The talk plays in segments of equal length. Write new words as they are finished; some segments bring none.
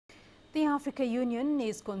The African Union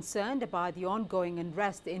is concerned about the ongoing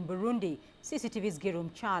unrest in Burundi. CCTV'S Girum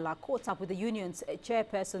Chala caught up with the union's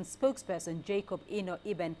chairperson, spokesperson Jacob Enoh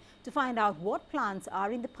Eben to find out what plans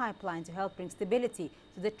are in the pipeline to help bring stability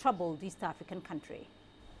to the troubled East African country.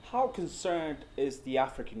 How concerned is the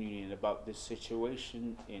African Union about this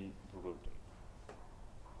situation in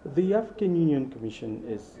Burundi? The African Union Commission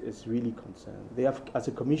is really concerned. They have, as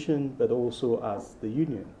a commission, but also as the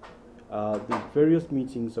union. The various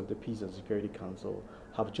meetings of the Peace and Security Council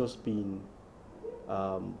have just been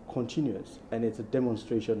continuous, and it's a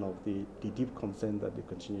demonstration of the deep concern that they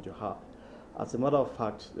continue to have. As a matter of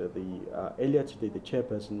fact, earlier today, the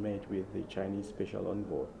chairperson met with the Chinese Special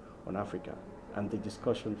Envoy on Africa, and the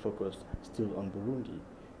discussion focused still on Burundi.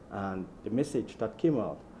 And the message that came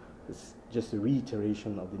out is just a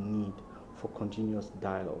reiteration of the need for continuous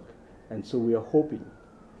dialogue. And so we are hoping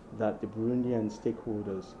that the Burundian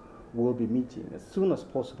stakeholders will be meeting as soon as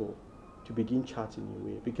possible to begin chatting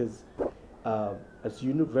away, because as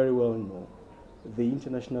you know very well know, the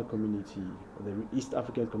international community, the East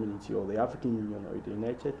African community, or the African Union, or the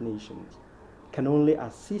United Nations can only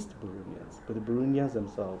assist Burundians, but the Burundians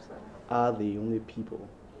themselves are the only people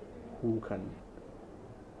who can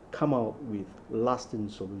come out with lasting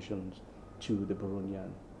solutions to the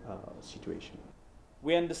Burundian situation.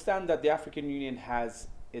 We understand that the African Union has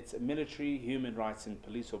its military, human rights and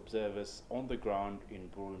police observers on the ground in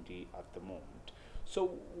Burundi at the moment. So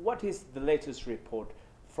what is the latest report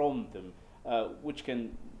from them, which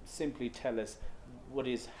can simply tell us what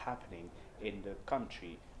is happening in the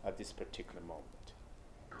country at this particular moment?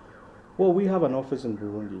 Well, we have an office in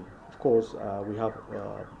Burundi. Of course, we have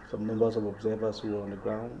some numbers of observers who are on the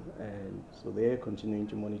ground, and so they're continuing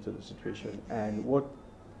to monitor the situation. And what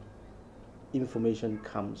information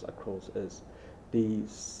comes across is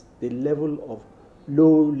the level of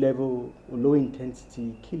low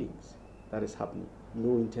intensity killings that is happening,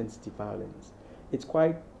 low intensity violence. It's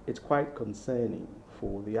quite concerning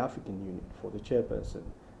for the African Union, for the chairperson,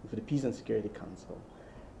 for the Peace and Security Council,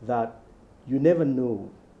 that you never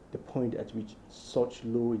know the point at which such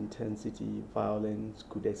low intensity violence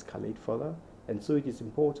could escalate further. And so it is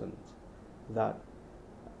important that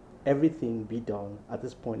everything be done at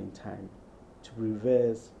this point in time to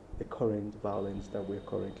reverse the current violence that we're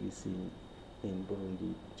currently seeing in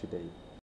Burundi today.